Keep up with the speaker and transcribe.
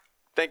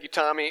Thank you,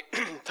 Tommy.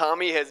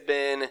 Tommy has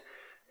been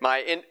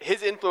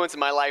his influence in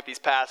my life these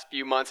past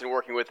few months and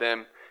working with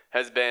him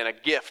has been a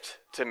gift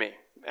to me.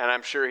 And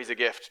I'm sure he's a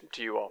gift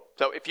to you all.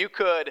 So if you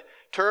could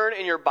turn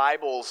in your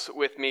Bibles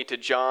with me to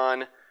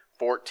John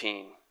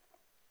 14.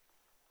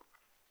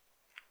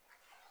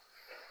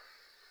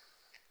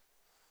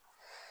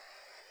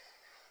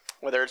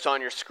 Whether it's on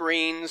your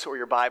screens or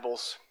your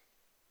Bibles,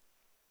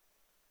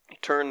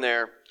 turn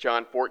there,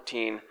 John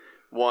 14,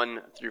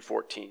 1 through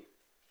 14.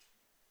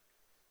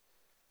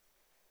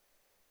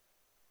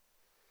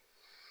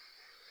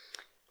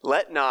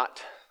 Let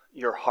not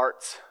your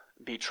hearts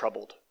be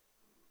troubled.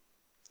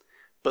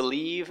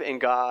 Believe in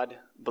God,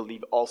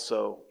 believe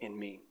also in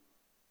me.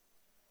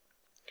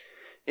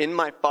 In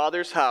my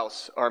Father's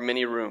house are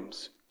many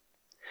rooms.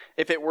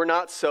 If it were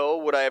not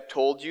so, would I have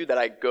told you that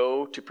I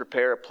go to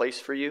prepare a place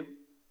for you?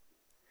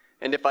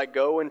 And if I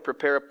go and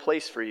prepare a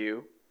place for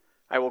you,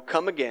 I will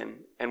come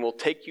again and will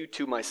take you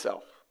to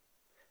myself,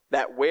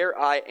 that where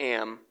I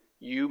am,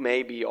 you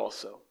may be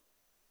also.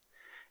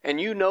 And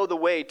you know the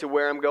way to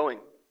where I'm going.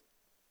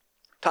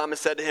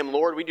 Thomas said to him,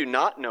 Lord, we do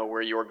not know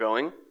where you are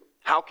going.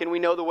 How can we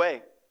know the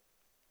way?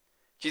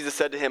 Jesus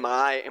said to him,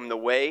 I am the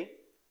way,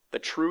 the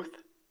truth,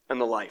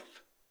 and the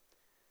life.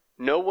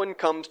 No one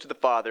comes to the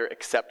Father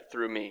except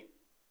through me.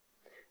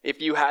 If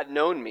you had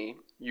known me,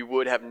 you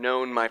would have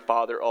known my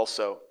Father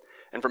also.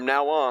 And from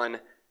now on,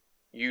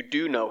 you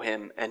do know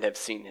him and have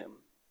seen him.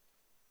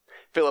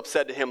 Philip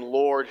said to him,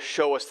 Lord,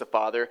 show us the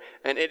Father,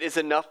 and it is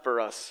enough for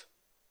us.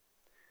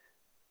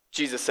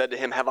 Jesus said to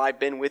him, have I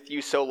been with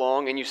you so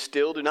long, and you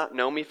still do not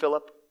know me,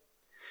 Philip?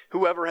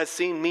 Whoever has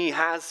seen me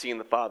has seen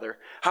the Father.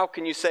 How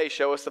can you say,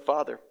 show us the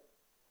Father?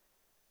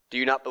 Do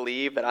you not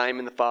believe that I am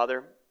in the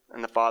Father,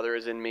 and the Father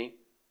is in me?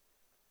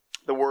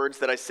 The words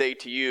that I say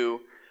to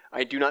you,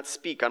 I do not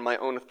speak on my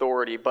own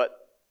authority, but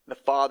the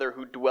Father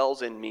who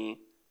dwells in me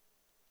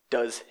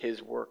does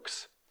his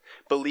works.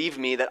 Believe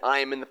me that I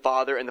am in the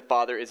Father, and the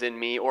Father is in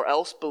me, or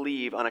else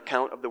believe on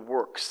account of the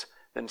works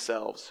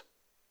themselves.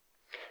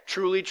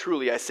 Truly,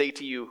 truly, I say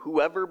to you,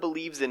 whoever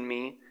believes in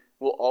me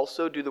will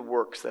also do the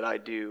works that I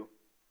do,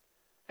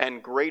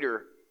 and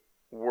greater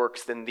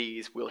works than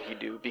these will he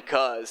do,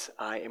 because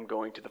I am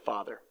going to the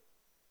Father.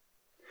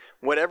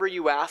 Whatever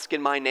you ask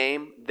in my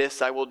name,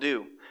 this I will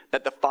do,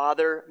 that the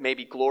Father may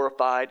be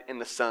glorified in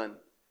the Son.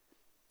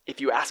 If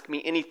you ask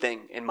me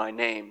anything in my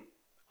name,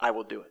 I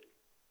will do it.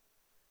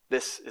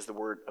 This is the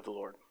word of the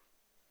Lord.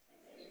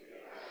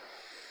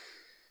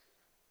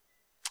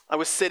 I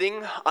was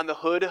sitting on the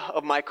hood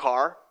of my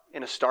car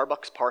in a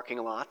Starbucks parking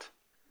lot,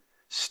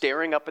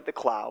 staring up at the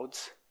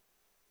clouds,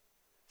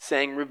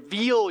 saying,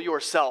 reveal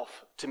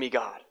yourself to me,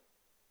 God.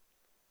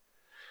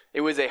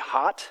 It was a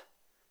hot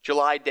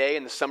July day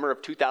in the summer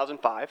of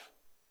 2005,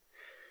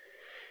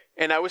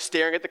 and I was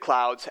staring at the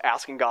clouds,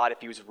 asking God if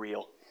he was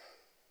real.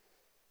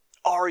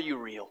 Are you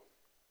real?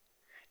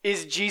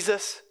 Is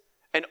Jesus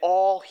and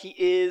all he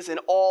is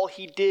and all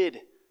he did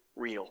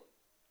real?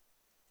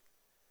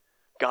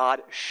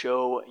 God,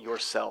 show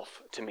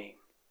yourself to me.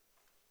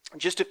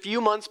 Just a few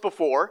months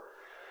before,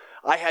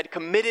 I had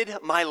committed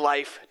my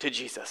life to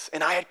Jesus,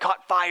 and I had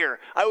caught fire.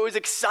 I was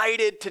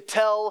excited to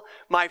tell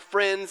my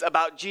friends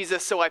about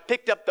Jesus, so I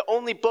picked up the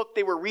only book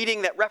they were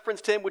reading that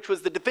referenced him, which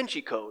was the Da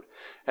Vinci Code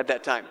at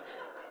that time.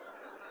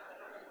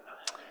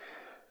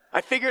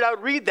 I figured I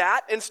would read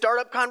that and start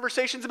up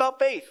conversations about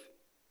faith.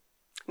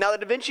 Now, the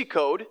Da Vinci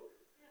Code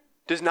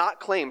does not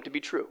claim to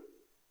be true.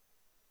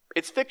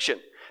 It's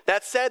fiction.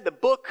 That said, the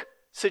book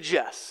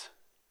suggests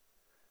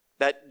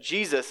that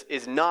Jesus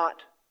is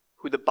not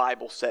who the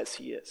Bible says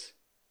he is.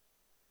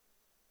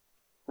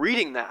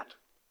 Reading that,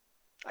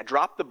 I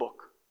dropped the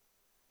book,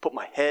 put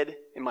my head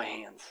in my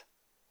hands,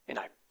 and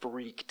I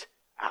freaked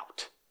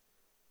out.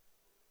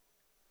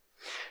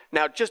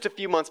 Now, just a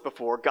few months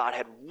before, God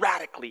had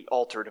radically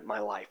altered my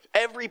life.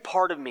 Every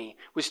part of me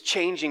was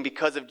changing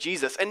because of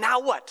Jesus. And now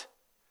what?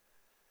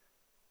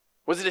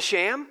 Was it a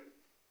sham?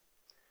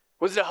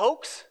 Was it a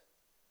hoax?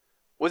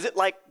 Was it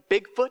like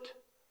Bigfoot?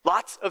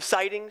 Lots of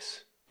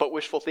sightings, but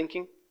wishful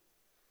thinking?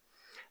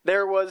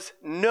 There was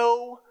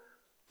no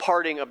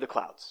parting of the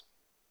clouds.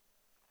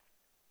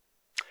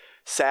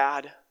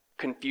 Sad,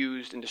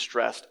 confused, and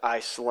distressed, I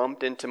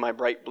slumped into my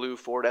bright blue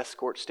Ford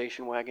Escort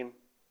station wagon,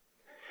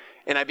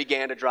 and I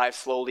began to drive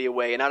slowly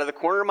away. And out of the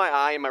corner of my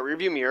eye in my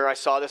rearview mirror, I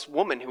saw this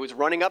woman who was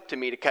running up to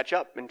me to catch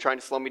up and trying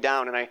to slow me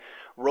down. And I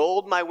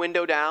rolled my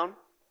window down,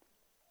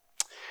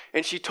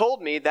 and she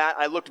told me that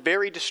I looked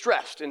very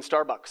distressed in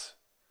Starbucks.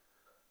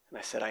 And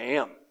I said, I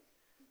am.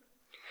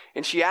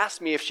 And she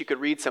asked me if she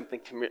could read something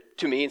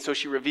to me, and so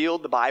she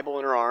revealed the Bible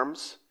in her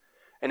arms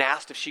and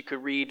asked if she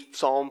could read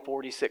Psalm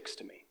 46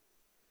 to me.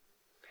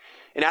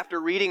 And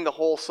after reading the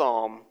whole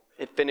psalm,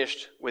 it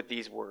finished with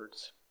these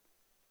words.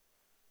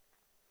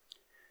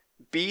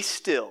 Be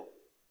still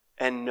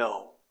and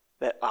know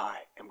that I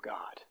am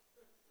God.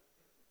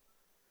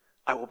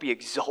 I will be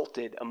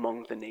exalted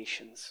among the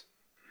nations.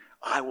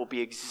 I will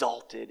be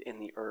exalted in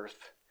the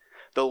earth.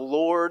 The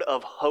Lord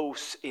of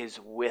hosts is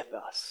with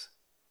us.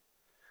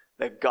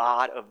 The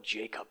God of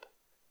Jacob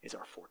is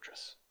our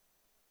fortress.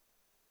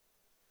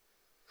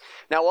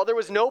 Now, while there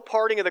was no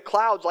parting of the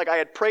clouds like I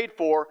had prayed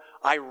for,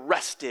 I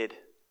rested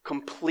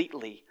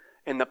completely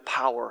in the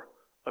power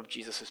of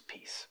Jesus'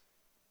 peace.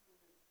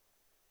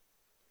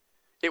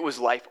 It was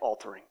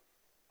life-altering.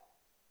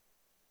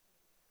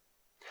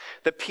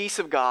 The peace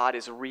of God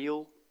is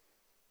real,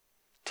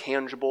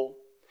 tangible,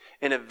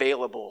 and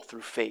available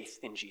through faith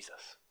in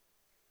Jesus.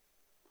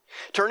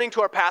 Turning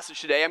to our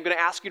passage today, I'm going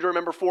to ask you to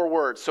remember 4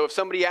 words. So if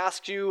somebody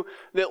asks you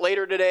that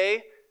later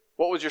today,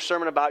 what was your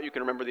sermon about, you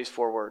can remember these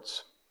 4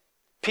 words.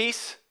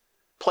 Peace,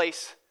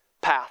 place,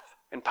 path,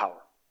 and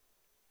power.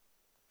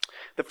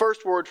 The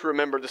first word to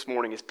remember this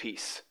morning is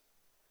peace.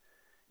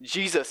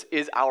 Jesus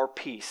is our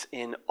peace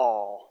in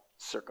all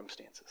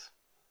circumstances.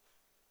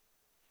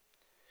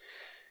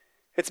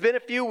 It's been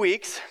a few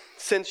weeks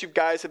since you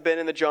guys have been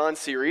in the John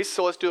series,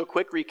 so let's do a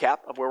quick recap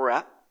of where we're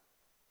at.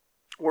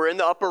 We're in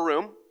the upper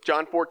room.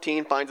 John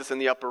 14 finds us in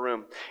the upper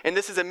room. And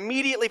this is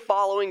immediately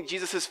following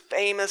Jesus'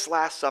 famous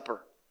Last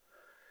Supper.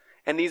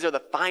 And these are the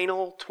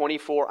final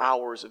 24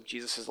 hours of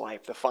Jesus'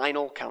 life, the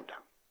final countdown.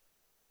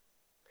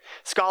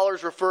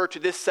 Scholars refer to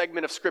this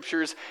segment of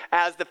scriptures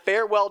as the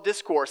farewell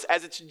discourse,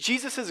 as it's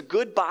Jesus'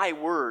 goodbye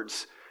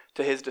words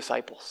to his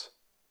disciples.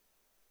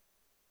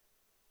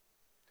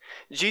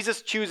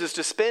 Jesus chooses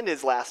to spend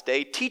his last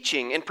day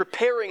teaching and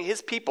preparing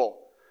his people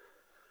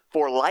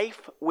for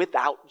life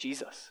without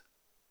Jesus.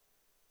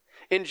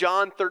 In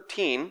John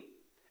 13,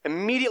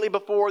 immediately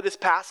before this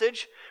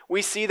passage,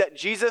 we see that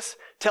Jesus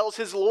tells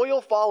his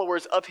loyal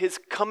followers of his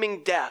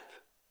coming death,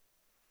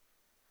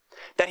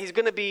 that he's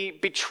going to be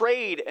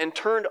betrayed and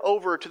turned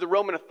over to the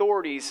Roman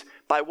authorities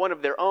by one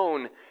of their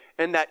own,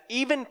 and that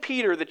even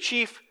Peter, the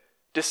chief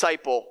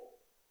disciple,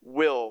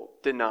 will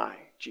deny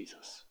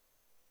Jesus.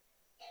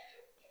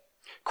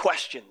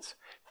 Questions,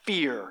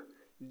 fear,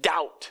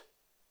 doubt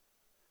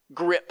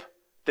grip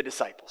the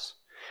disciples.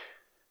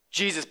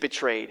 Jesus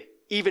betrayed.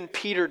 Even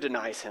Peter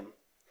denies him.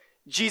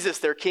 Jesus,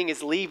 their king,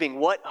 is leaving.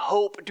 What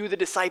hope do the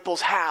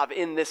disciples have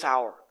in this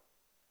hour?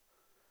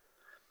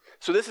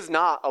 So this is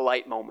not a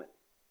light moment.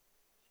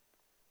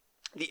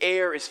 The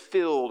air is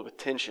filled with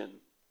tension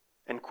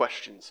and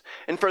questions.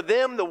 And for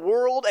them, the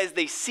world as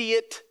they see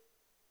it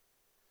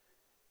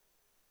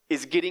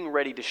is getting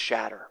ready to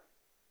shatter.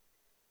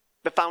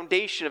 The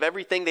foundation of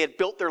everything they had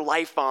built their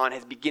life on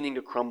is beginning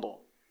to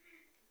crumble.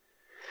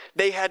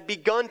 They had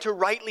begun to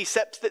rightly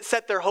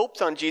set their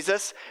hopes on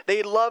Jesus.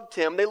 They loved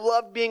him. They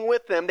loved being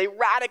with him. They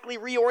radically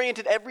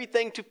reoriented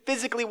everything to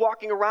physically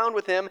walking around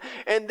with him.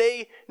 And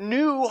they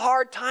knew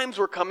hard times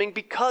were coming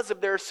because of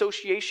their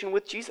association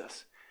with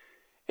Jesus.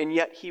 And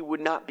yet he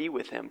would not be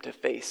with him to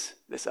face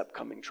this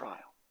upcoming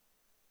trial.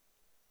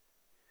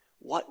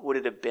 What would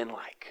it have been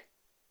like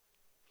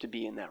to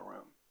be in that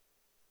room?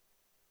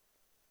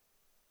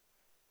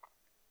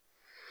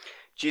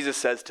 Jesus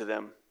says to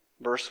them,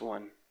 verse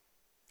 1,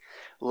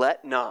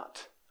 "Let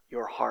not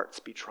your hearts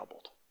be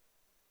troubled.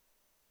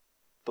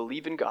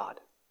 Believe in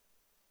God.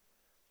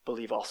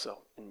 Believe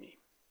also in me."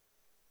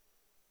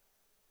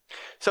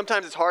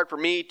 Sometimes it's hard for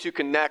me to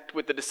connect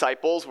with the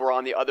disciples. We're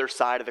on the other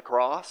side of the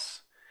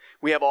cross.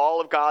 We have all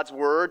of God's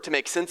word to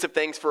make sense of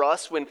things for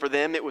us when for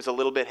them it was a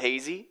little bit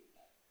hazy.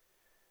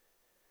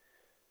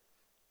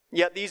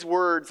 Yet these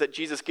words that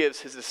Jesus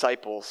gives his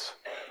disciples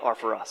are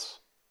for us.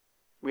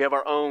 We have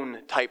our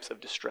own types of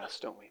distress,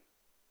 don't we?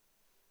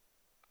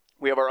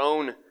 We have our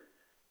own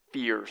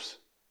fears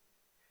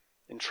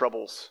and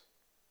troubles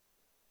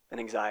and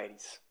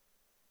anxieties.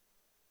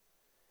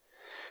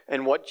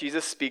 And what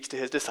Jesus speaks to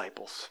his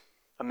disciples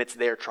amidst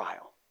their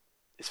trial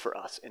is for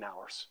us in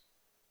ours.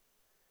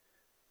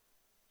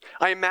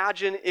 I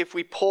imagine if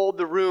we polled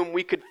the room,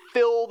 we could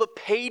fill the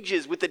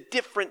pages with the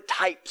different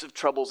types of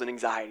troubles and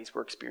anxieties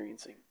we're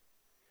experiencing.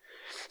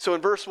 So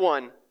in verse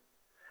 1,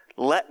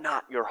 "Let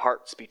not your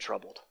hearts be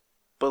troubled.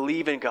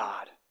 Believe in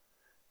God.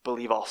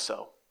 Believe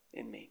also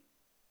in me."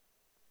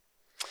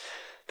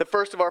 The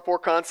first of our 4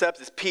 concepts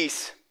is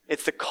peace.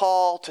 It's the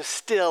call to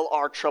still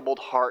our troubled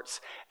hearts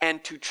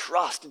and to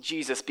trust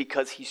Jesus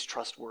because he's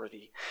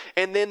trustworthy.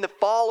 And then the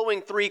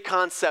following 3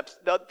 concepts,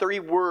 the 3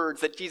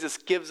 words that Jesus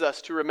gives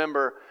us to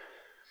remember,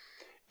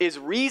 is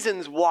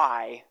reasons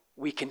why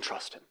we can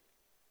trust him.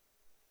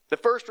 The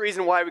first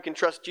reason why we can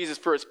trust Jesus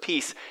for his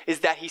peace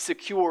is that he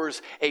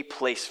secures a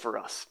place for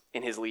us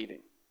in his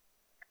leaving.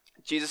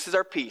 Jesus is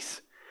our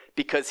peace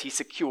because he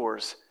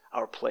secures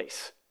our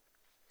place.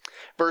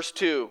 Verse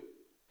 2,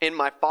 "In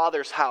my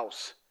Father's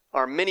house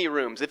are many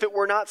rooms. If it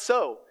were not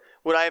so,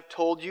 would I have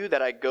told you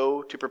that I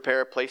go to prepare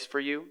a place for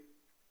you?"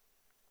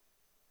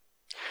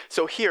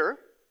 So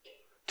here,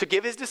 to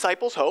give his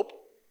disciples hope,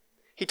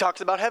 he talks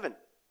about heaven.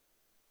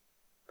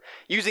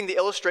 Using the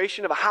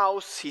illustration of a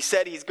house, he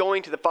said he's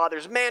going to the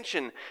Father's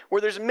mansion where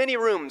there's many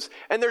rooms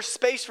and there's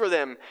space for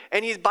them.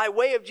 And he's, by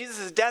way of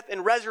Jesus' death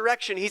and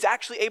resurrection, he's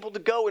actually able to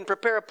go and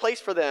prepare a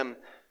place for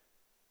them.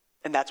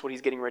 And that's what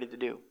he's getting ready to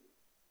do.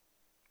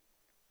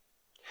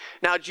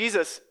 Now,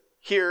 Jesus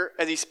here,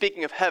 as he's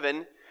speaking of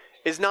heaven,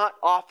 is not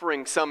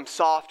offering some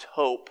soft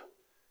hope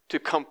to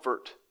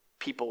comfort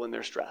people in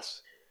their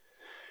stress.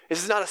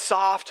 This is not a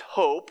soft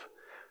hope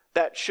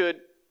that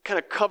should kind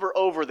of cover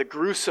over the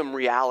gruesome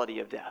reality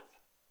of death.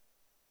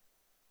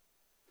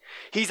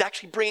 He's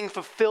actually bringing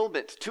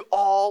fulfillment to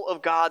all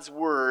of God's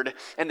word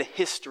and the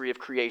history of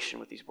creation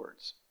with these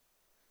words.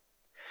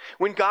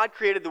 When God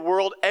created the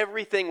world,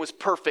 everything was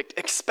perfect,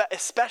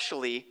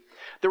 especially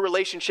the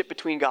relationship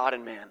between God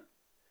and man.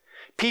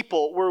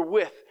 People were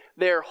with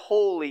their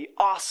holy,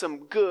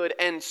 awesome, good,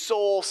 and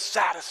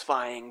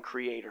soul-satisfying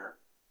Creator.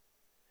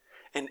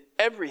 And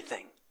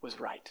everything was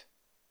right.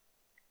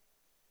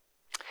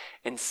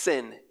 And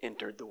sin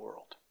entered the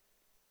world.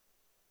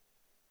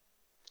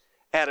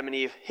 Adam and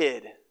Eve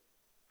hid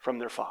from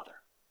their Father.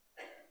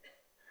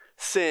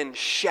 Sin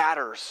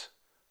shatters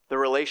the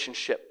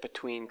relationship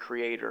between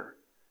Creator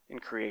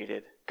and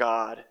created,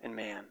 God and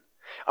man.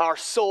 Our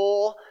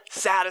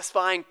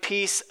soul-satisfying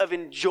peace of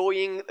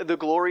enjoying the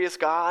glorious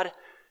God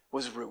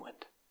was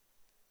ruined.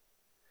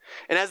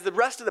 And as the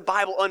rest of the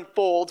Bible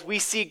unfolds, we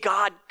see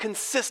God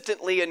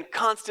consistently and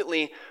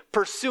constantly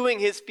pursuing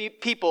his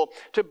people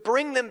to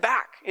bring them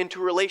back into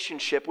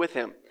relationship with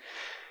him.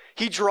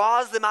 He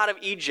draws them out of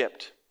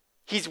Egypt.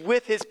 He's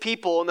with his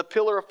people in the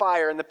pillar of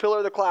fire and the pillar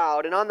of the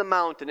cloud and on the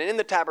mountain and in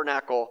the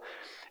tabernacle.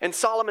 And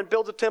Solomon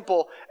builds a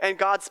temple, and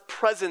God's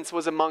presence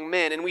was among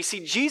men. And we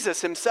see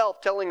Jesus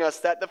himself telling us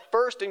that the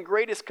first and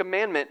greatest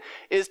commandment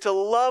is to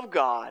love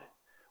God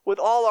with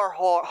all our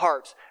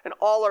hearts and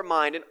all our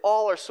mind and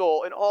all our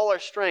soul and all our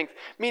strength,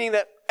 meaning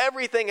that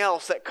everything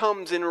else that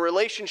comes in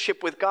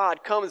relationship with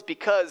God comes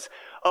because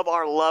of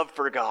our love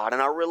for God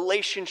and our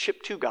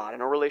relationship to God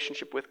and our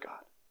relationship with God.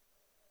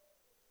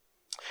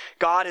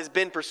 God has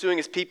been pursuing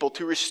his people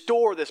to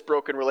restore this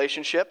broken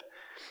relationship,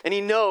 and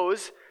he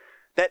knows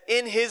that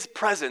in his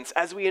presence,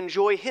 as we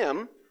enjoy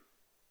him,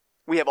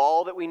 we have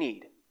all that we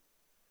need,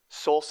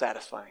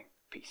 soul-satisfying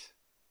peace.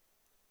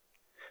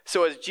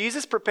 So as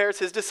Jesus prepares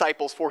his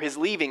disciples for his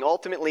leaving,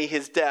 ultimately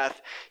his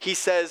death, he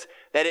says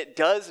that it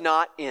does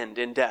not end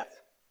in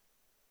death.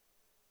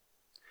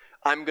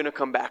 I'm going to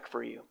come back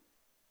for you.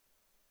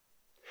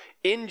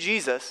 In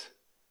Jesus,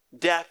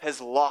 death has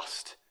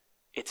lost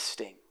its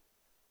sting.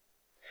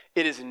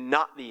 It is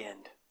not the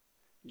end.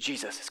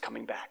 Jesus is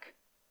coming back.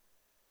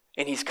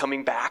 And he's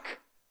coming back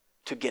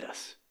to get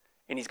us.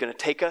 And he's going to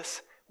take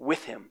us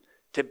with him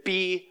to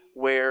be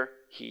where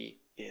he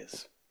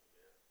is.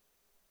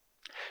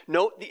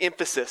 Note the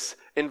emphasis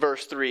in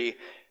verse 3.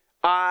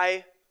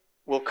 I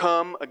will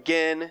come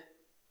again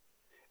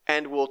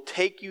and will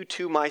take you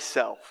to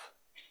myself,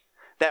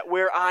 that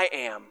where I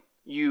am,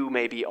 you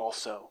may be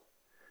also.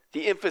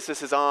 The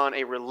emphasis is on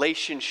a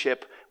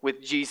relationship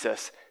with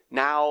Jesus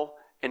now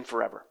and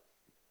forever.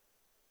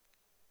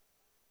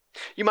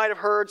 You might have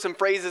heard some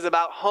phrases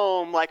about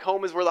home, like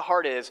home is where the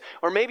heart is.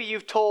 Or maybe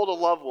you've told a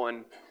loved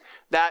one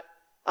that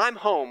I'm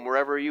home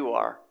wherever you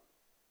are.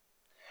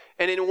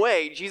 And in a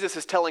way, Jesus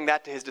is telling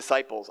that to his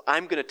disciples.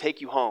 I'm going to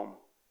take you home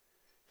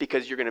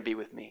because you're going to be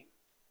with me.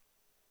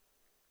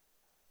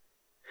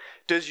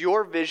 Does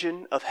your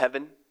vision of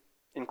heaven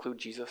include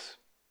Jesus?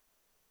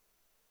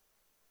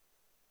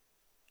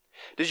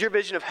 Does your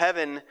vision of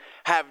heaven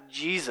have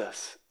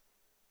Jesus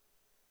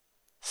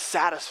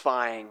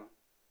satisfying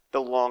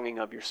the longing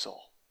of your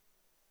soul?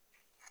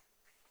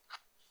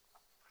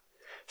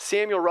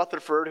 Samuel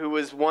Rutherford, who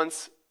was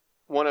once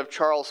one of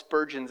Charles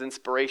Spurgeon's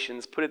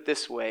inspirations, put it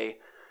this way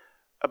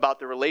about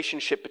the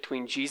relationship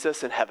between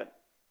Jesus and heaven.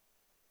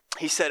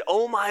 He said,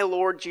 "Oh my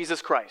Lord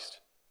Jesus Christ,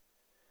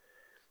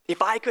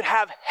 if I could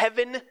have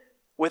heaven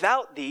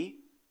without thee,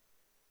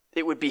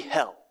 it would be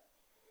hell.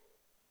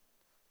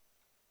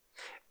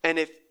 And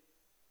if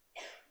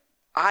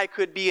I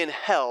could be in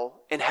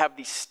hell and have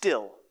thee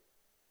still,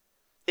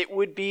 it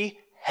would be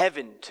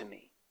heaven to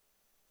me.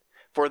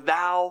 For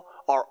thou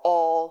art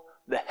all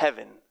the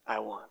heaven I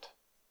want."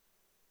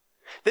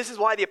 This is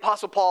why the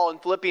Apostle Paul in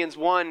Philippians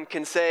 1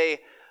 can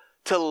say,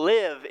 to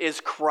live is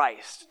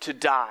Christ, to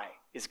die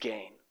is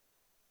gain.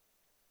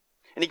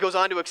 And he goes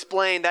on to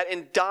explain that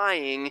in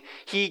dying,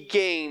 he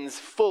gains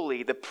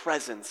fully the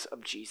presence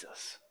of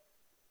Jesus.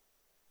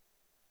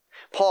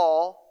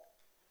 Paul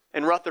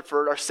and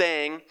Rutherford are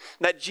saying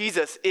that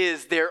Jesus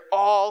is their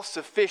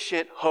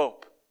all-sufficient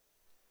hope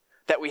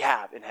that we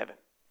have in heaven.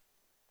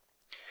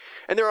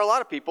 And there are a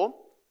lot of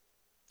people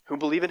who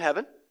believe in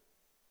heaven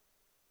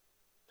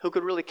who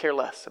could really care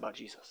less about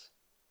Jesus.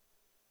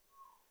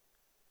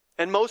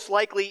 And most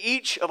likely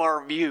each of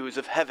our views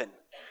of heaven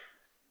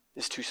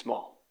is too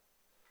small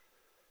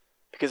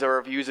because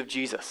our views of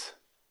Jesus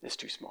is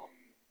too small.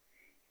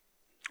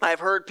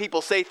 I've heard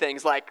people say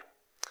things like,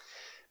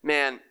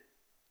 man,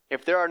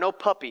 if there are no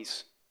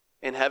puppies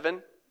in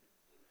heaven,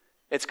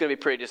 it's going to be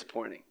pretty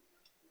disappointing.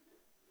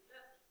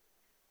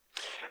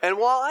 And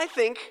while I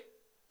think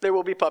there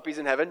will be puppies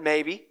in heaven,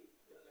 maybe,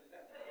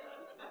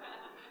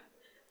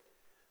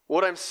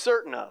 what I'm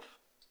certain of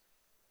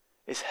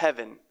is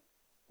heaven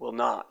will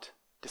not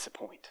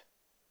disappoint.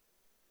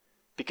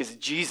 Because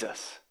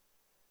Jesus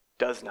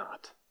does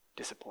not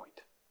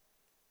disappoint.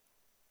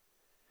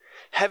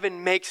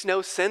 Heaven makes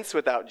no sense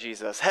without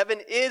Jesus.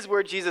 Heaven is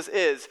where Jesus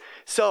is.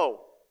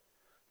 So,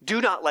 do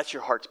not let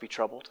your hearts be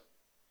troubled.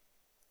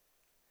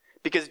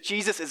 Because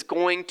Jesus is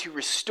going to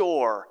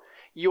restore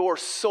your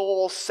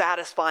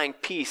soul-satisfying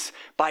peace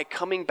by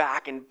coming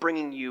back and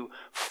bringing you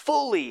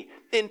fully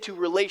into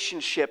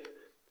relationship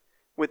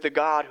with the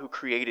God who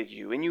created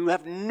you. And you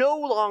have no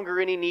longer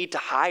any need to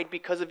hide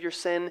because of your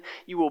sin.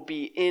 You will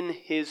be in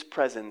his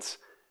presence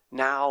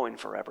now and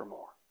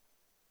forevermore.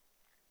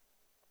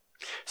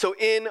 So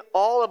in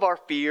all of our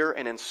fear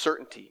and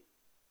uncertainty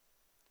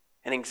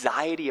and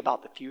anxiety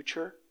about the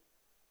future,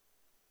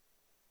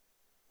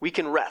 we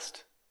can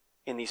rest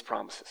in these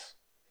promises.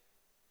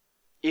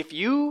 If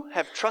you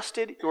have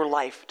trusted your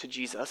life to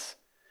Jesus,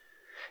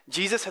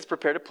 Jesus has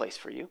prepared a place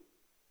for you.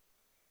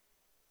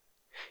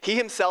 He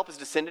himself has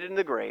descended into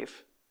the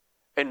grave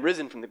and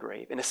risen from the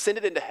grave and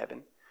ascended into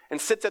heaven and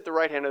sits at the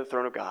right hand of the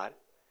throne of God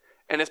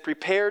and has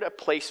prepared a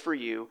place for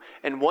you.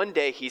 And one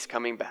day he's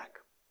coming back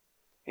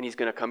and he's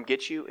going to come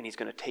get you and he's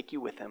going to take you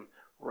with him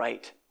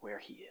right where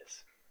he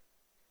is.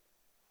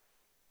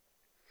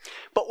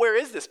 But where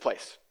is this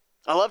place?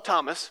 I love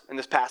Thomas in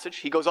this passage.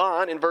 He goes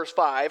on in verse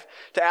 5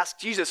 to ask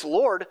Jesus,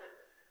 Lord,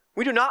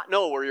 we do not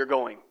know where you're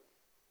going.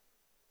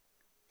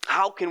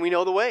 How can we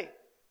know the way?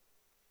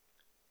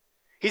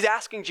 He's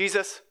asking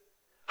Jesus,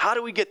 how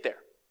do we get there?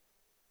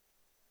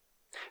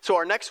 So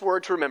our next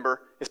word to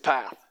remember is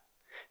path.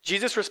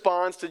 Jesus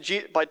responds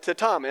to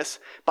Thomas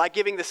by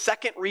giving the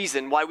second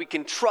reason why we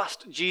can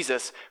trust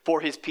Jesus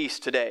for his peace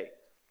today.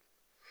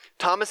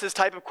 Thomas's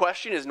type of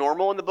question is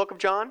normal in the book of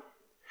John.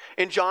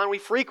 In John, we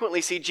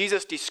frequently see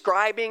Jesus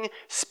describing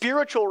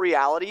spiritual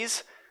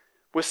realities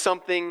with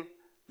something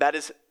that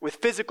is with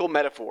physical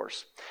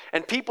metaphors.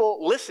 And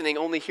people listening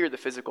only hear the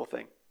physical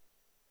thing.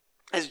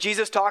 As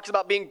Jesus talks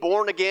about being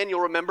born again,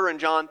 you'll remember in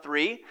John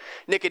 3,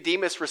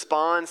 Nicodemus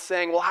responds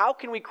saying, well, how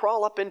can we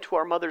crawl up into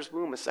our mother's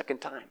womb a second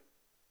time?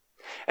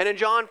 And in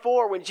John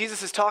 4, when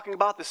Jesus is talking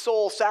about the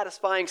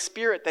soul-satisfying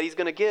spirit that he's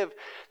going to give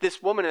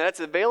this woman and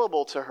that's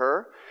available to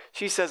her,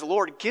 she says,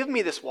 Lord, give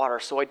me this water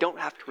so I don't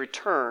have to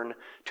return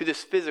to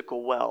this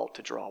physical well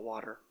to draw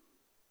water.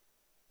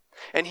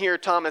 And here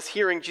Thomas,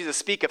 hearing Jesus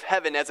speak of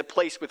heaven as a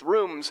place with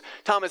rooms,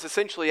 Thomas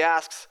essentially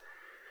asks,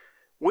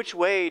 which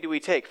way do we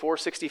take,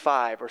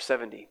 465 or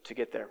 70 to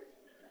get there?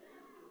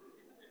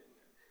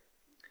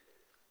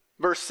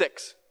 Verse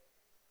 6,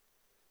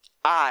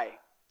 I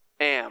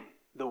am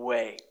the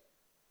way,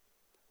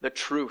 the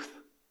truth,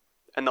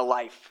 and the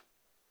life.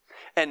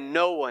 And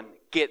no one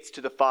gets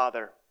to the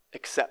Father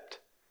except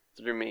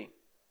through me.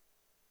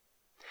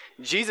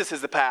 Jesus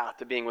is the path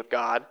to being with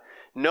God.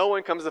 No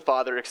one comes to the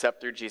Father except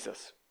through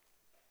Jesus.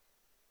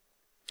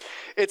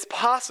 It's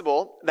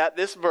possible that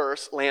this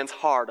verse lands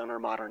hard on our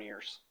modern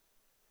ears.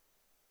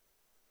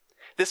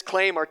 This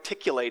claim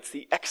articulates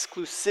the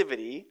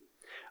exclusivity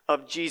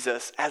of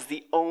Jesus as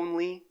the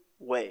only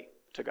way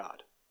to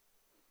God.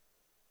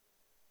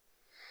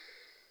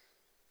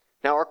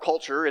 Now, our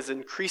culture is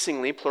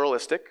increasingly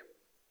pluralistic.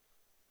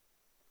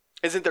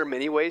 Isn't there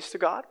many ways to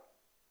God?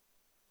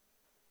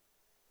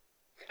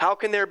 How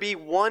can there be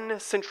one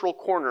central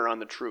corner on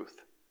the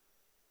truth?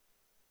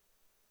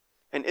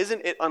 And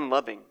isn't it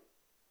unloving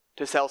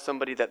to tell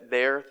somebody that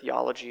their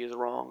theology is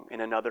wrong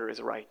and another is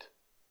right?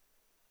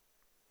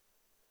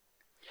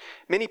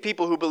 Many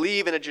people who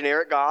believe in a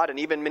generic God, and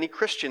even many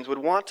Christians, would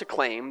want to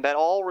claim that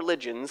all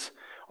religions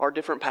are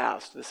different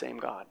paths to the same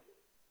God.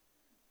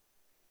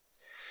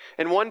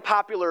 And one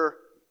popular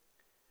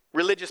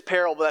religious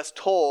parable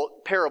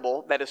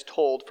that is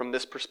told from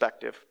this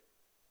perspective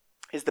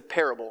is the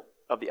parable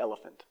of the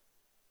elephant.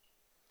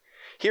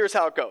 Here's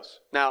how it goes.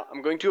 Now,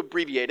 I'm going to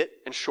abbreviate it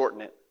and shorten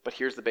it, but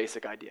here's the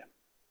basic idea.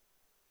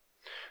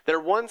 There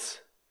once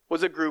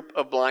was a group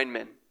of blind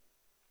men,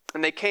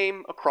 and they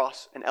came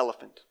across an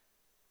elephant.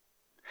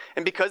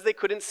 And because they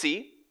couldn't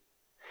see,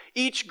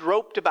 each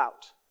groped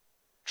about,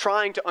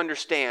 trying to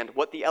understand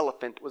what the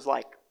elephant was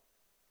like.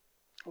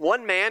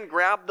 One man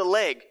grabbed the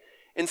leg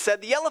and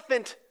said, the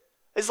elephant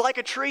is like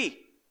a tree.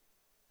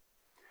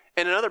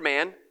 And another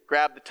man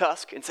grabbed the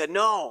tusk and said,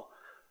 no,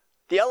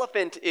 the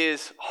elephant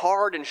is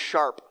hard and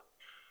sharp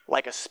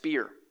like a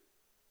spear.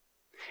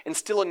 And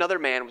still another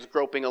man was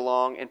groping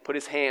along and put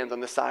his hands on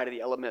the side of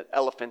the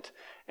elephant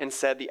and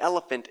said, the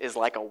elephant is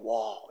like a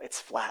wall. It's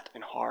flat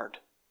and hard.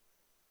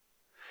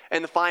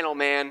 And the final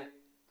man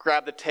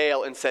grabbed the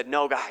tail and said,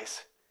 no,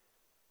 guys,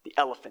 the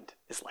elephant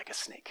is like a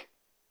snake.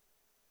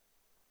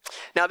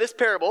 Now, this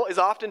parable is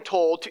often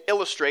told to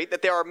illustrate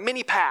that there are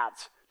many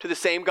paths to the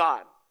same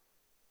God.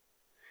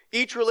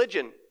 Each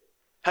religion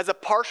has a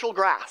partial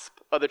grasp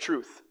of the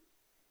truth.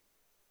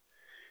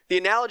 The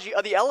analogy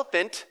of the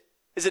elephant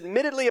is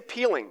admittedly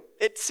appealing.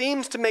 It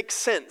seems to make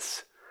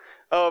sense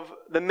of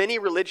the many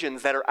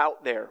religions that are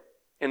out there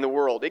in the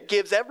world. It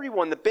gives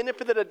everyone the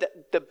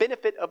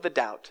benefit of the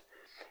doubt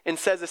and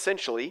says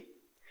essentially,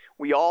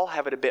 we all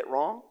have it a bit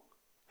wrong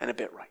and a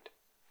bit right.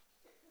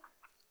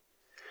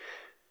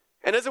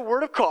 And as a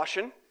word of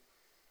caution,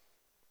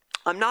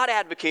 I'm not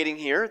advocating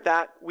here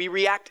that we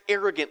react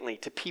arrogantly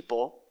to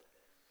people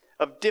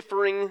of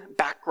differing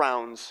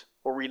backgrounds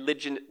or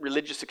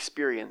religious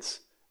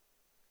experiences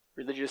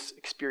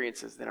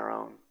than our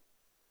own.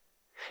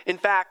 In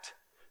fact,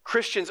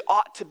 Christians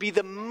ought to be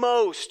the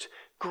most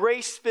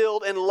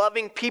grace-filled and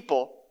loving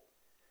people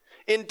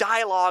in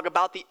dialogue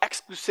about the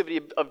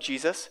exclusivity of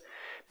Jesus,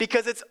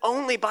 because it's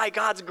only by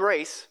God's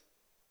grace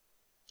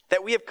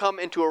that we have come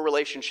into a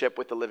relationship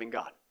with the living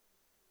God.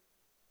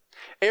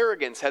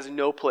 Arrogance has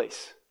no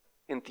place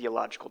in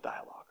theological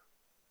dialogue.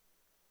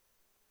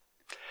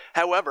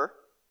 However,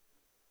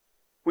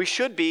 we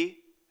should be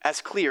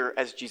as clear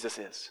as Jesus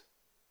is.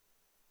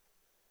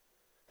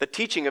 The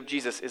teaching of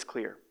Jesus is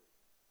clear.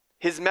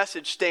 His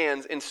message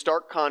stands in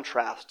stark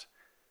contrast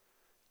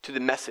to the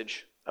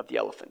message of the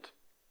elephant.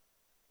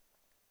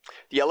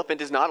 The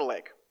elephant is not a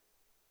leg,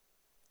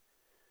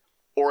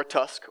 or a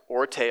tusk,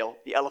 or a tail.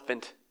 The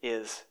elephant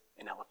is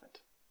an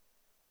elephant.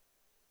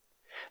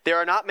 There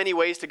are not many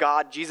ways to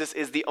God. Jesus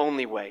is the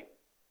only way.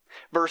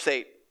 Verse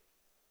 8,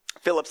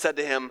 Philip said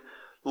to him,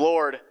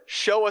 "Lord,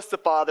 show us the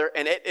Father,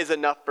 and it is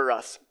enough for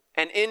us."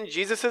 And in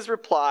Jesus'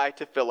 reply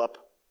to Philip,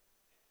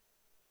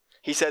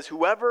 he says,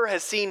 "Whoever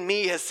has seen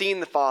me has seen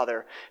the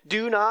Father.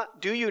 Do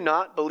you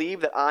not believe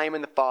that I am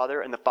in the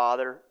Father and the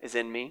Father is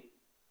in me?"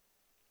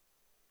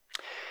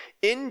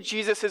 In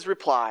Jesus'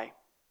 reply,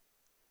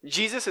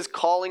 Jesus is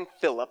calling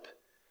Philip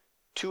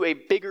to a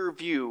bigger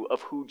view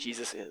of who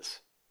Jesus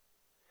is.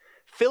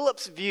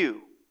 Philip's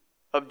view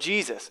of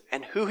Jesus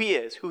and who he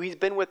is, who he's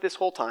been with this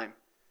whole time,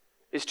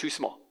 is too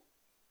small.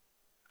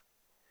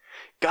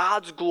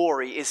 God's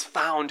glory is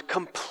found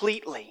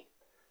completely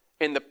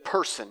in the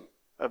person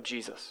of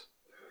Jesus.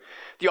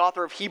 The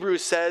author of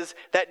Hebrews says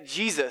that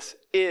Jesus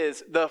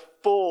is the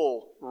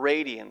full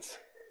radiance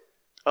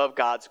of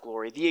God's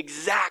glory, the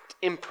exact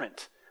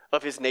imprint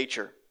of his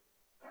nature.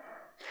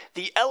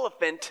 The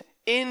elephant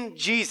in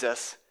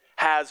Jesus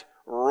has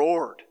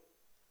roared.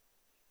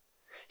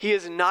 He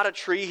is not a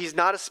tree, he's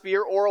not a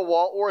spear or a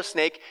wall or a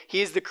snake.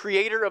 He is the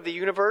creator of the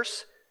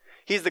universe.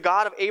 He's the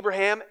God of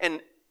Abraham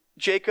and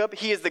Jacob.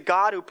 He is the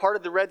God who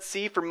parted the Red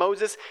Sea for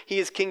Moses. He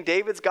is King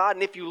David's God.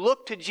 And if you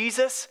look to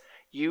Jesus,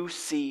 you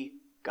see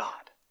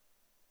God.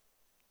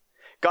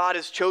 God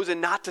has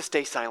chosen not to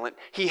stay silent.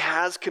 He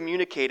has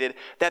communicated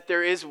that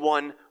there is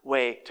one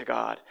way to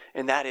God,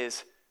 and that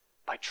is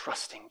by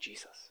trusting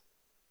Jesus.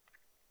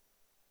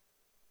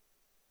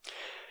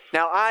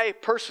 Now, I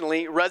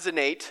personally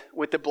resonate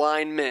with the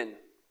blind men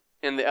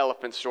in the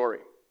elephant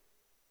story.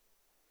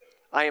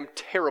 I am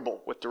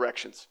terrible with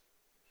directions.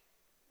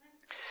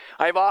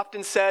 I have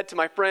often said to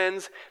my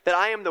friends that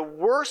I am the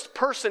worst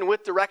person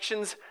with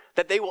directions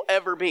that they will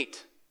ever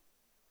meet.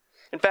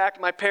 In fact,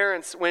 my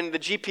parents, when the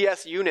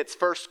GPS units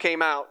first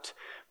came out,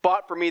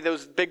 bought for me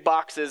those big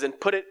boxes and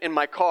put it in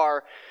my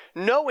car,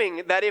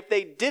 knowing that if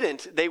they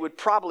didn't, they would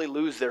probably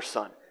lose their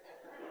son.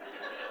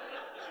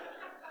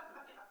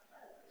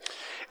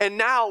 And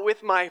now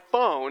with my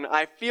phone,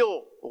 I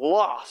feel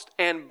lost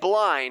and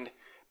blind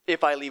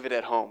if I leave it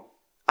at home.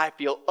 I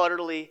feel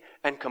utterly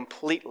and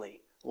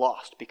completely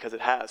lost because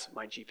it has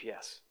my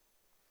GPS.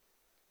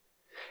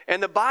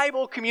 And the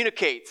Bible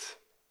communicates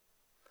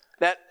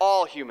that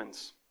all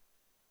humans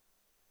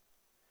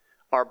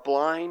are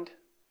blind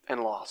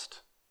and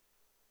lost.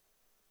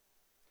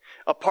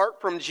 Apart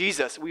from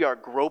Jesus, we are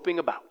groping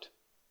about.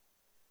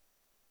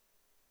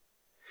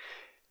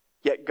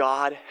 Yet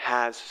God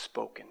has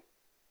spoken.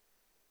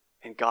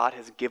 And God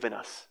has given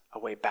us a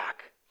way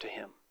back to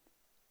him.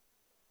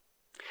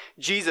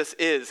 Jesus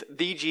is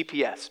the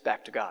GPS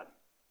back to God.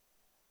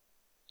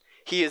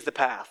 He is the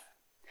path.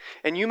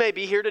 And you may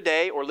be here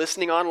today or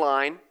listening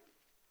online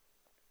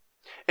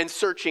and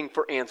searching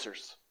for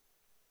answers.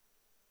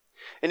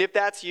 And if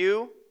that's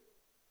you,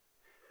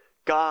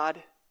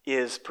 God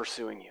is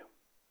pursuing you.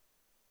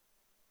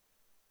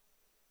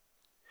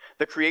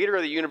 The creator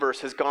of the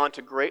universe has gone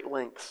to great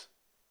lengths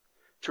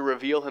to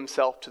reveal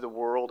himself to the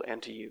world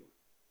and to you.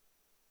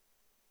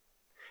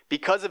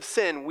 Because of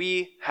sin,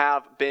 we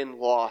have been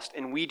lost,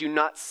 and we do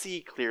not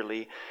see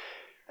clearly,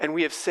 and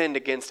we have sinned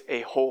against a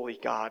holy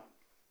God.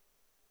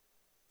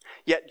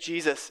 Yet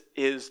Jesus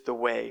is the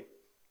way,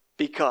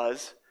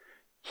 because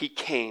he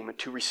came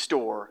to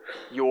restore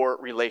your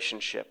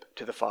relationship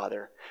to the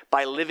Father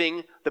by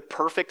living the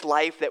perfect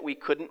life that we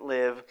couldn't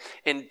live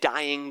and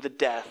dying the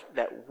death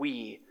that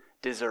we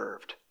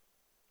deserved.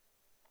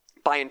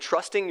 By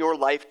entrusting your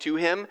life to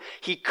him,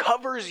 he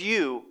covers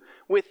you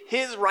with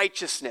his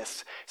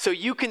righteousness, so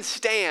you can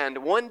stand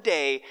one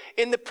day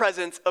in the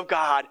presence of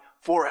God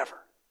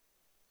forever.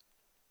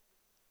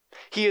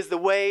 He is the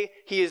way,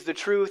 he is the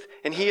truth,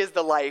 and he is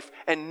the life,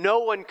 and no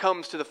one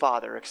comes to the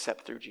Father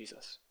except through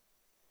Jesus.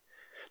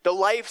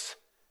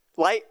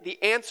 The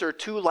answer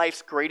to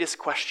life's greatest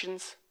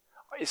questions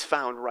is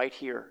found right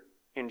here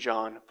in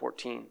John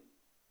 14.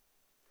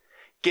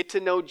 Get to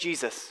know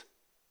Jesus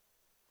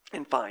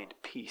and find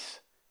peace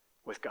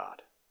with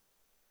God.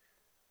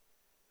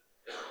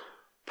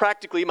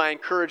 Practically, my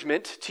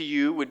encouragement to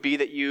you would be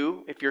that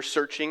you, if you're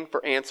searching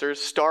for answers,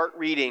 start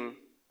reading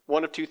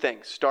one of two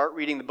things. Start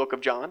reading the book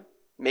of John,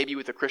 maybe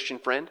with a Christian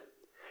friend.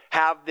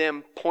 Have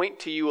them point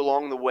to you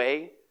along the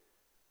way.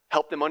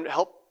 Have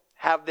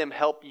them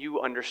help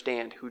you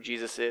understand who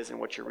Jesus is and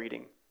what you're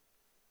reading.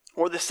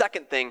 Or the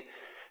second thing,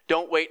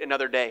 don't wait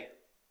another day.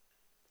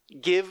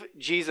 Give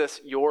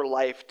Jesus your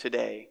life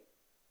today,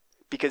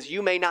 because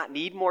you may not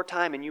need more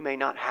time and you may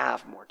not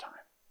have more time.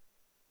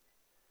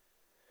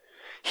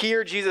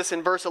 Hear Jesus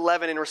in verse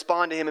 11 and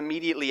respond to him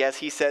immediately as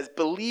he says,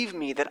 "Believe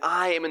me that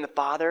I am in the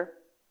Father,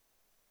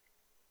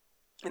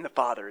 and the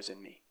Father is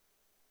in me."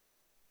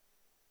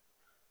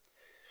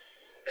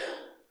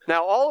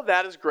 Now, all of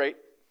that is great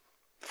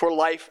for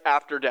life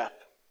after death.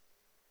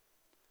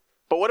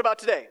 But what about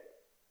today?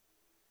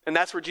 And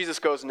that's where Jesus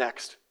goes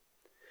next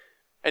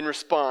in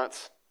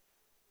response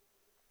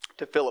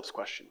to Philip's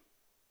question.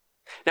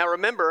 Now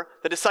remember,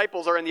 the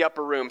disciples are in the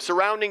upper room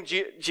surrounding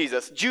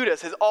Jesus.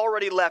 Judas has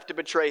already left to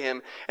betray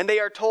him, and they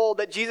are told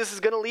that Jesus is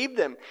going to leave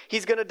them.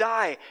 He's going to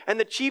die. And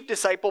the chief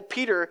disciple,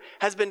 Peter,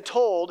 has been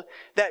told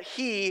that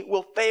he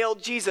will fail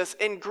Jesus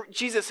in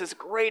Jesus'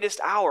 greatest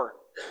hour.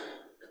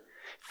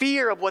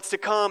 Fear of what's to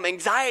come,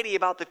 anxiety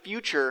about the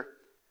future,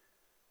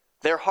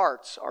 their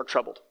hearts are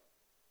troubled.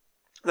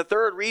 The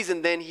third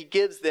reason then he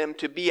gives them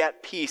to be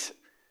at peace,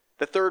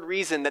 the third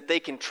reason that they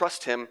can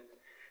trust him,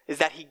 is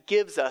that he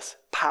gives us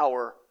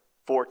power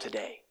for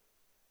today.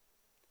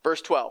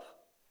 Verse 12.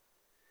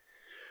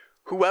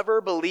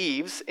 Whoever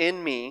believes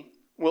in me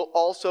will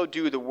also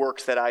do the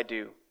works that I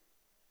do.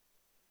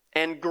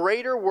 And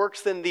greater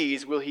works than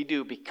these will he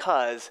do,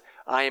 because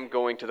I am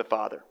going to the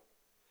Father.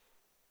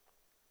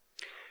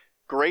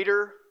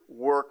 Greater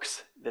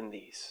works than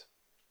these.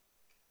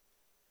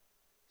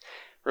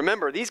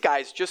 Remember, these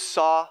guys just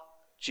saw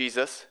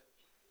Jesus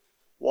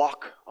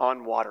walk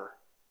on water,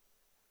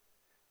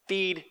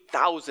 feed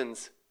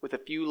thousands with a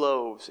few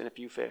loaves and a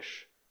few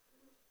fish,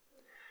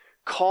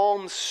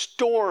 calm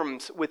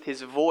storms with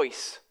his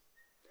voice,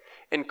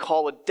 and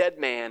call a dead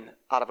man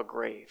out of a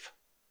grave.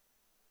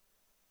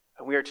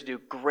 And we are to do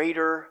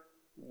greater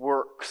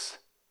works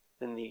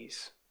than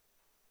these.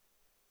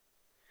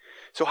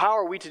 So how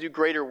are we to do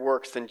greater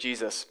works than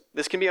Jesus?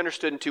 This can be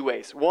understood in two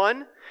ways.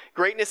 One,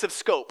 greatness of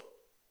scope.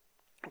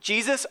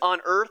 Jesus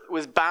on earth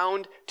was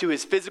bound to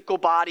his physical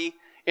body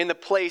in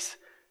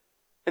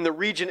the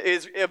region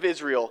of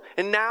Israel.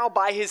 And now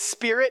by his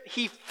Spirit,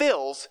 he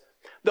fills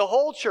the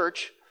whole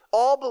church,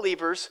 all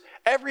believers,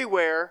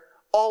 everywhere,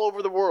 all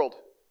over the world.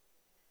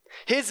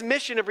 His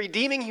mission of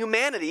redeeming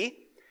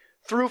humanity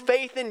through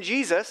faith in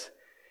Jesus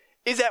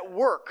is at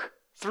work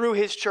through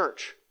his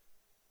church.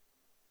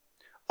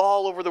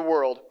 All over the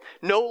world.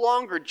 No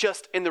longer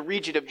just in the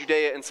region of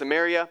Judea and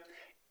Samaria.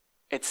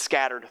 It's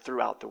scattered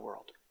throughout the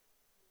world.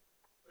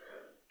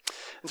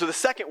 And so the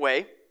second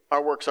way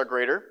our works are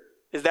greater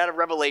is that of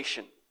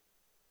revelation.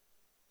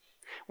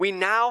 We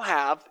now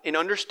have, in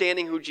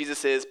understanding who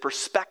Jesus is,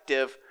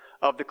 perspective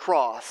of the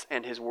cross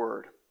and his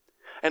word.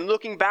 And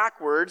looking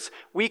backwards,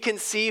 we can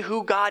see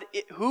who God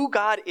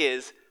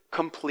is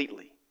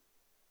completely.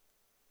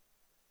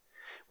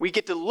 We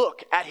get to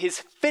look at his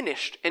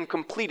finished and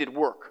completed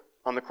work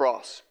on the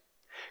cross.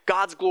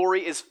 God's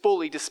glory is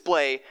fully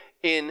displayed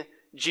in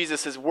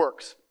Jesus'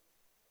 works.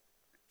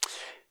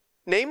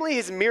 Namely,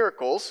 his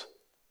miracles,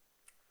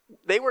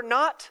 they were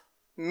not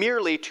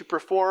merely to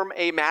perform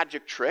a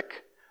magic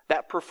trick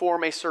that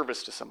perform a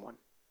service to someone.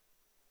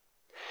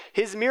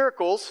 His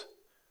miracles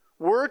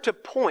were to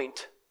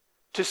point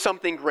to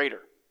something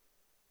greater.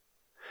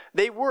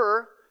 They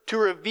were to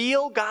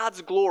reveal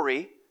God's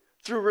glory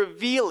through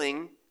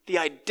revealing the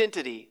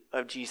identity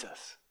of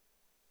Jesus.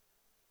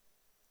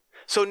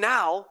 So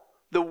now,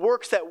 the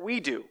works that we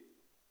do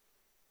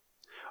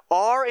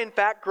are in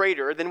fact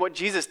greater than what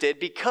Jesus did,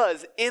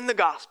 because in the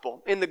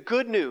gospel, in the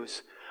good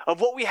news of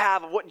what we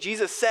have, of what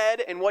Jesus said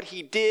and what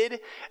he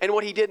did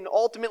in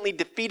ultimately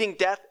defeating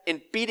death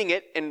and beating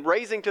it and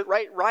rising to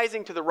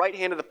the right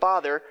hand of the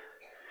Father,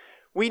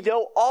 we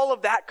know all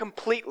of that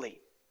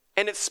completely,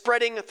 and it's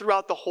spreading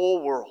throughout the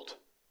whole world.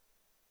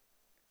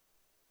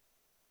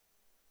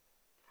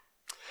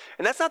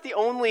 And that's not the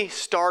only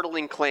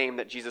startling claim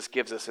that Jesus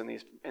gives us in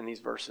these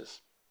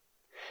verses.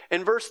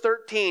 In verse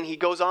 13, he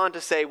goes on to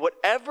say,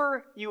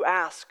 "Whatever you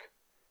ask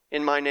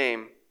in my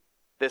name,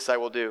 this I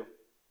will do,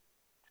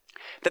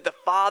 that the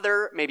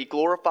Father may be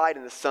glorified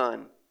in the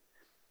Son.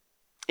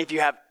 If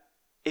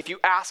you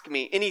ask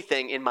me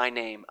anything in my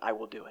name, I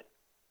will do it."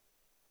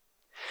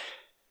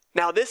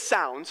 Now this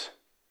sounds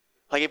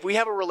like, if we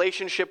have a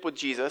relationship with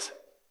Jesus,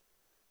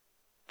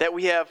 that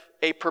we have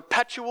a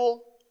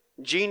perpetual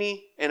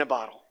genie in a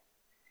bottle.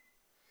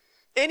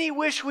 Any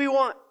wish we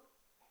want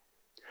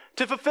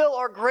to fulfill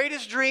our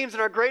greatest dreams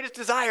and our greatest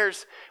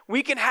desires,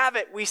 we can have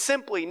it. We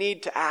simply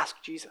need to ask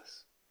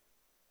Jesus.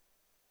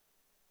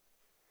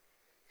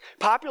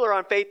 Popular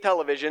on faith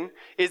television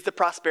is the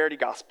prosperity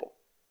gospel.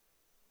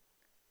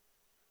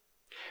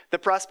 The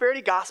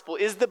prosperity gospel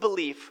is the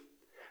belief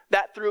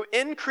that through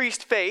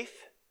increased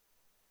faith,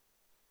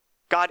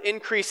 God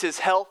increases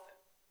health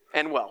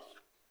and wealth.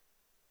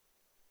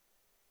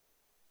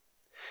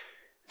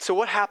 So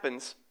what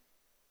happens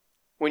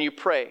when you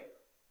pray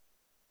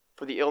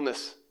for the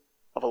illness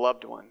of a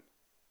loved one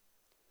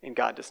and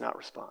God does not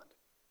respond?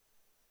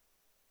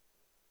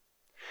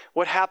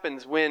 What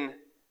happens when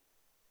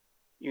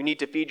you need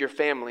to feed your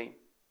family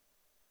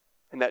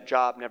and that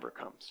job never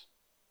comes?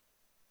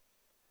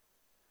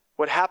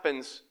 what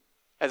happens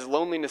as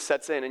loneliness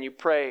sets in and you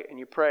pray and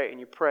you pray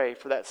and you pray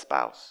for that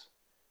spouse,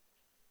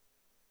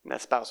 and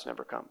that spouse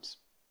never comes.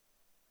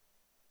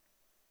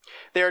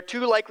 There are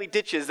two likely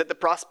ditches that the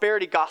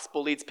prosperity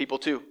gospel leads people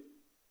to.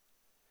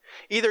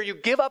 Either you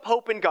give up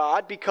hope in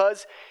God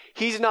because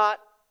he's not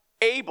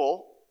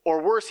able,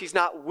 or worse, he's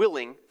not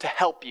willing to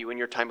help you in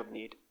your time of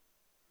need.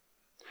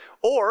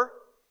 Or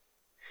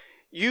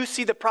you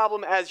see the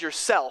problem as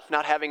yourself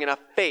not having enough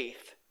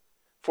faith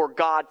for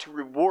God to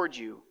reward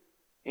you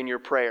in your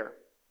prayer.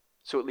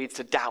 So it leads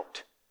to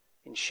doubt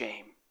and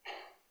shame.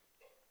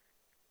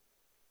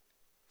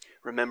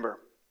 Remember,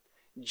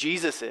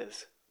 Jesus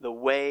is the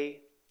way,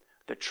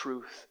 the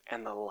truth,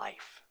 and the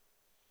life.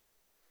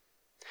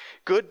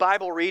 Good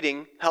Bible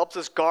reading helps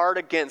us guard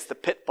against the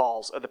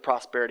pitfalls of the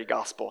prosperity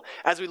gospel.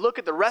 As we look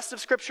at the rest of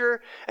Scripture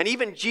and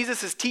even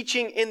Jesus'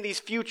 teaching in these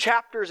few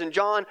chapters in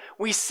John,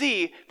 we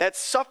see that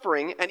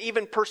suffering and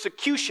even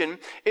persecution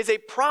is a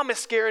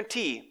promised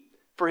guarantee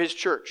for his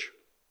church.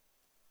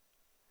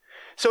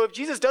 So if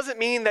Jesus doesn't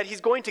mean that he's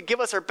going to give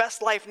us our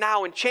best life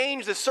now and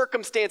change the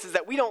circumstances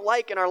that we don't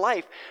like in our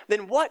life,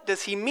 then what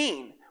does he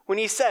mean when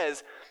he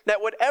says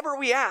that whatever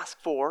we ask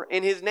for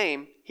in his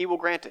name, he will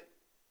grant it?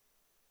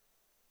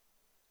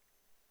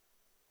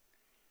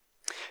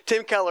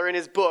 Tim Keller, in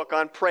his book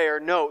on prayer,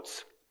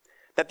 notes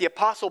that the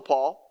Apostle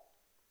Paul,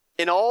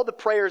 in all the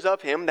prayers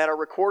of him that are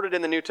recorded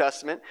in the New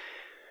Testament,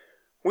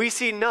 we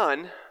see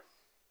none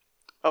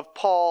of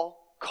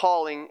Paul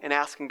calling and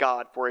asking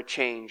God for a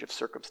change of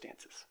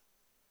circumstances.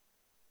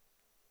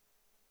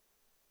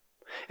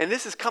 And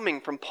this is coming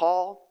from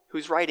Paul,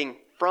 who's writing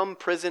from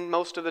prison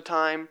most of the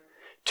time,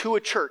 to a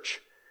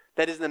church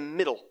that is in the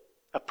middle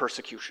of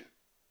persecution.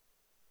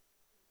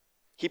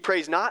 He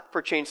prays not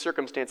for changed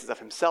circumstances of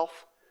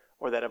himself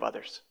or that of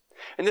others.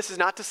 And this is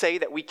not to say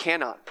that we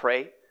cannot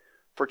pray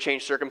for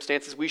changed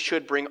circumstances. We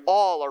should bring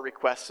all our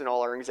requests and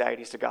all our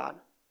anxieties to God.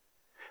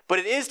 But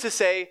it is to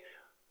say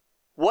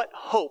what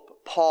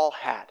hope Paul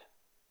had.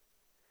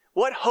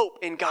 What hope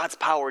in God's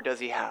power does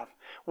he have?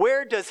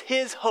 Where does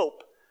his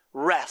hope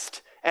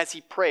rest as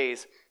he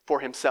prays for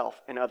himself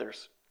and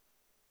others?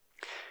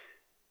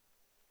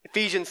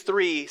 Ephesians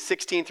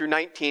 3:16 through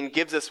 19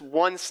 gives us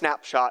one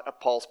snapshot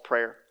of Paul's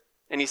prayer.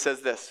 And he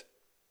says this: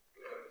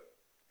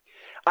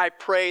 I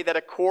pray that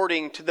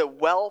according to the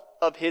wealth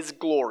of his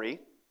glory,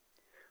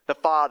 the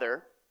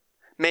Father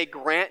may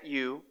grant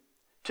you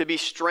to be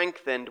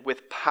strengthened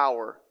with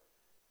power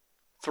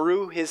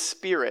through his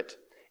Spirit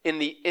in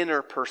the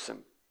inner person,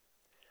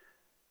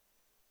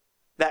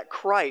 that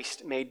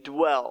Christ may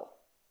dwell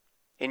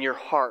in your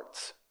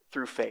hearts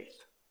through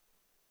faith.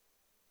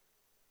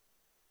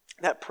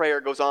 That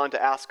prayer goes on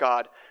to ask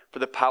God for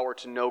the power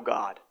to know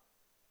God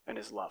and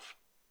his love.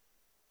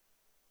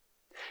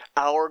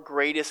 Our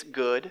greatest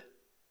good,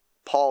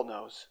 Paul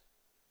knows,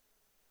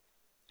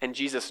 and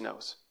Jesus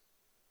knows,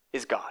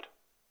 is God.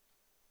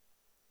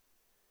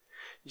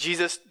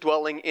 Jesus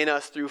dwelling in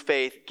us through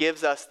faith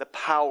gives us the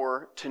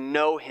power to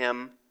know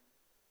him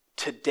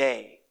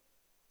today,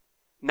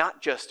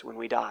 not just when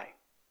we die.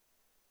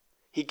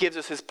 He gives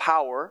us his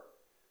power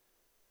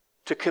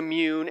to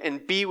commune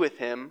and be with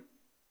him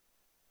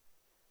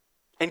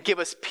and give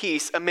us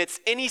peace amidst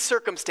any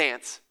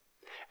circumstance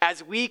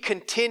as we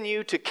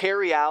continue to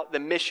carry out the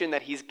mission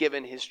that he's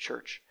given his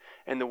church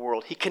and the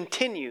world. He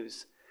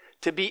continues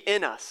to be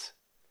in us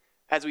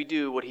as we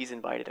do what he's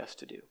invited us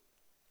to do.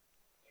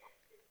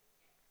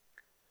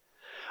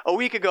 A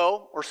week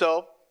ago or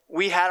so,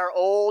 we had our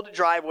old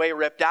driveway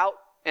ripped out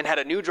and had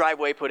a new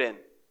driveway put in.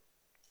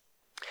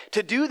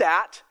 To do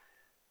that,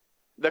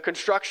 the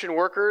construction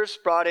workers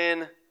brought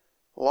in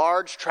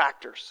large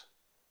tractors.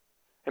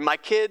 And my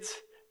kids,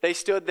 they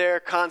stood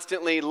there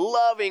constantly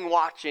loving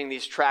watching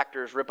these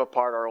tractors rip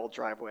apart our old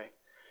driveway.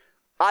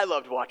 I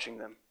loved watching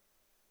them.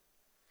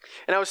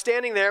 And I was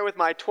standing there with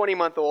my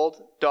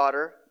 20-month-old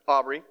daughter,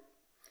 Aubrey,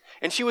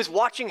 and she was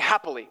watching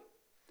happily.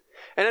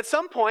 And at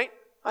some point,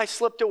 I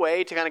slipped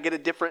away to kind of get a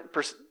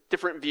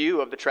different view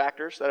of the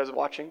tractors that I was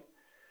watching.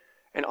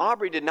 And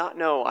Aubrey did not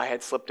know I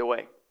had slipped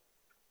away.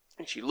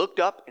 And she looked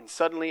up, and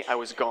suddenly I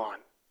was gone.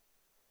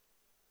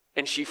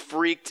 And she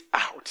freaked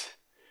out.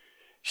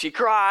 She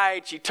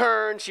cried, she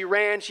turned, she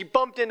ran, she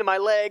bumped into my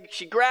leg,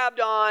 she grabbed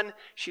on,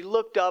 she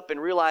looked up and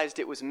realized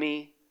it was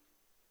me,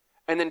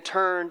 and then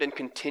turned and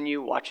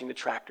continued watching the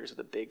tractors with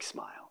a big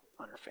smile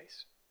on her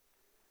face.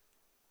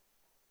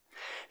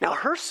 Now,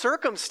 her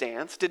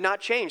circumstance did not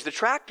change. The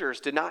tractors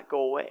did not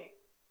go away.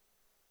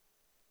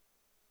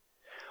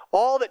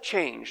 All that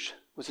changed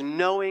was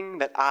knowing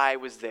that I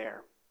was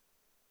there.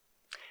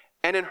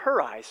 And in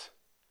her eyes,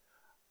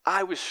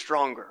 I was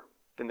stronger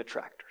than the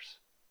tractors.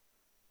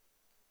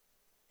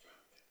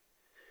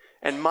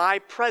 And my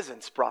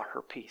presence brought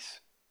her peace.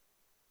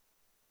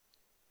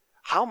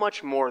 How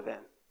much more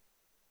then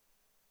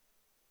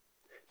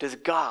does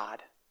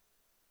God,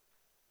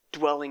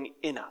 dwelling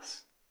in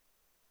us,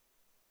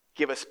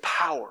 give us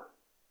power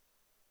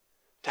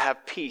to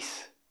have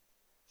peace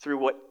through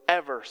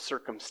whatever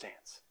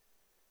circumstance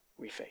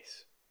we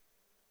face?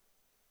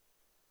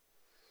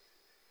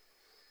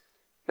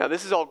 Now,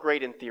 this is all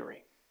great in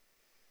theory.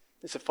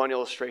 It's a fun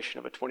illustration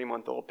of a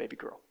 20-month-old baby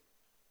girl.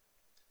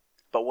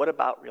 But what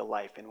about real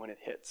life and when it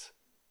hits?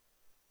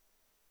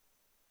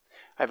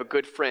 I have a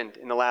good friend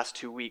in the last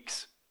 2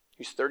 weeks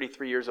who's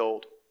 33 years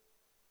old.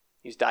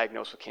 He's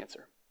diagnosed with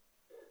cancer.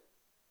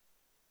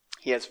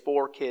 He has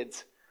 4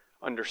 kids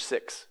under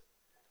 6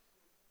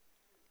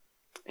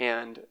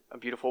 and a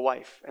beautiful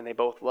wife, and they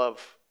both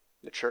love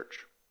the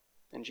church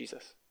and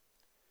Jesus.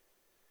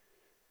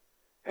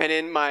 And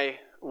in my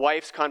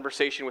wife's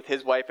conversation with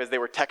his wife as they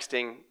were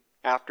texting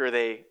after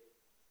they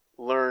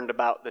learned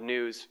about the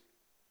news,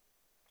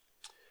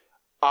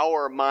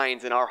 our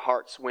minds and our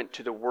hearts went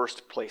to the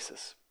worst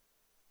places.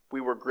 We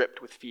were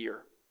gripped with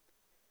fear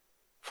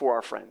for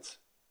our friends.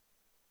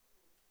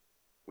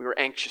 We were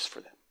anxious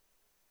for them.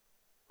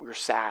 We were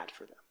sad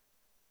for them.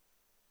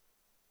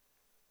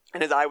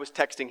 And as I was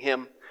texting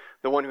him,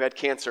 the one who had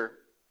cancer,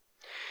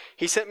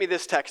 he sent me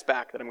this text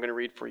back that I'm going to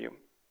read for you.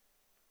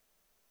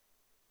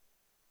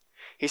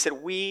 He said,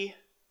 "We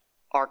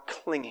are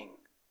clinging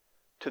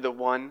to the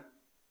one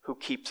who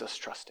keeps us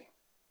trusting.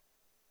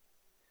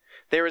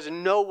 There is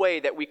no way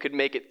that we could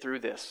make it through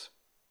this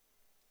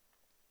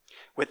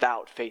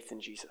without faith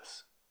in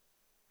Jesus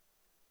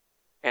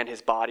and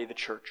his body, the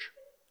church,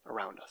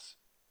 around us."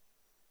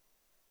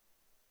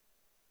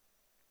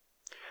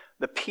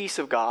 The peace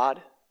of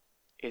God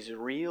is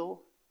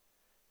real,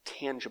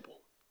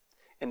 tangible,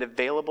 and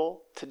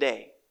available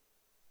today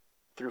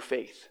through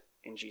faith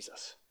in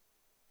Jesus.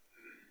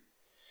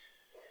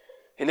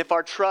 And if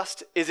our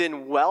trust is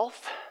in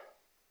wealth,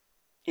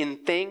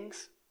 in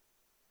things,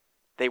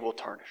 they will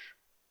tarnish.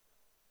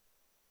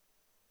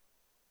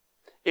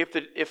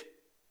 If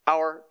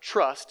our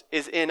trust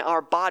is in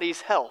our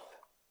body's health,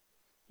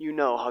 you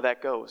know how that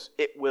goes.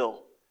 It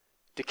will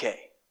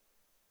decay.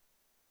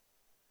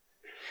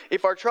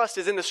 If our trust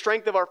is in the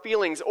strength of our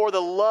feelings or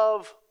the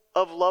love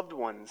of loved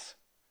ones,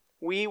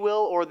 we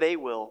will or they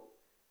will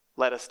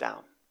let us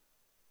down.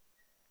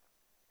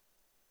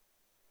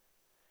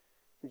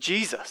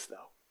 Jesus,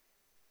 though,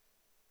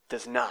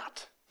 does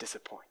not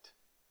disappoint.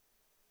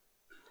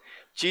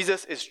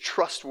 Jesus is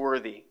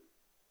trustworthy.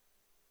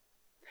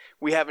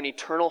 We have an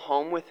eternal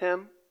home with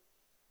him.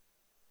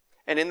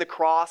 And in the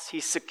cross, he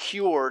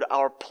secured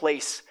our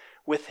place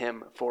with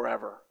him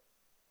forever.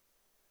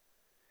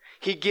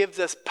 He gives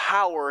us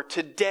power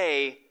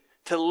today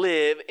to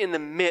live in the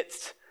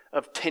midst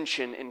of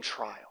tension and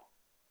trial.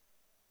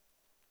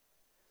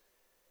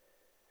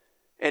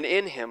 And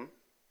in him,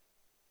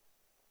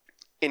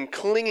 in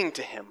clinging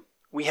to him,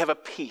 we have a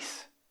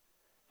peace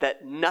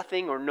that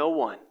nothing or no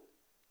one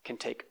can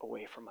take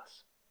away from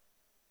us.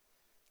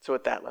 So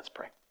with that, let's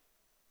pray.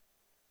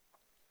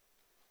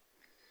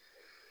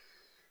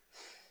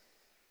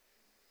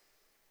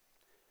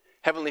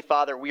 Heavenly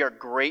Father, we are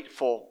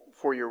grateful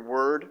for your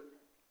word.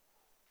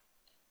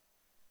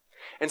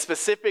 And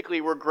specifically,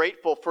 we're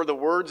grateful for the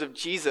words of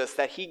Jesus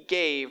that he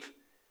gave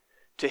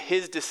to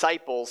his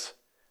disciples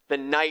the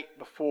night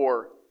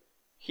before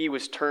he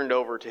was turned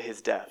over to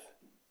his death.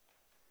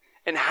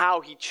 And how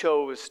he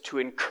chose to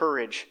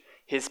encourage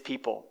his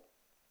people.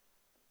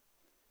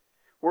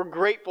 We're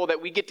grateful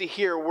that we get to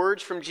hear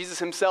words from Jesus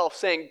himself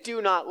saying,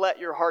 "Do not let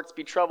your hearts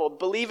be troubled.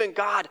 Believe in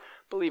God.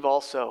 Believe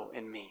also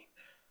in me."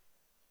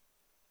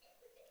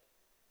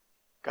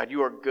 God,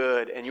 you are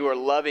good and you are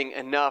loving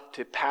enough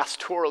to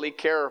pastorally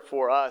care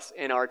for us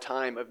in our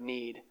time of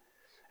need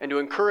and to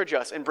encourage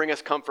us and bring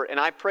us comfort. And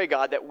I pray,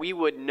 God, that we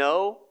would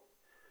know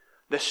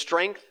the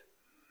strength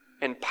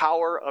and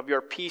power of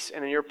your peace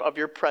and of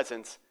your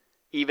presence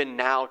even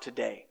now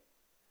today.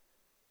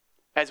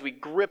 As we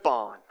grip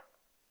on,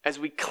 as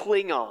we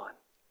cling on,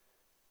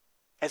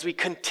 as we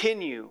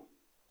continue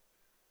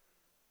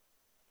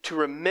to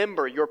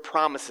remember your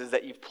promises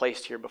that you've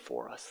placed here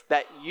before us,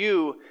 that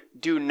you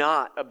do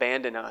not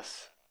abandon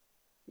us.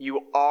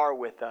 You are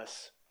with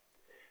us.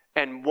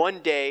 And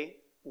one day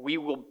we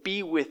will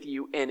be with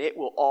you and it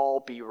will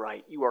all be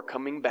right. You are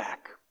coming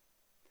back.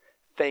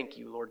 Thank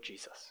you, Lord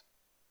Jesus.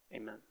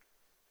 Amen.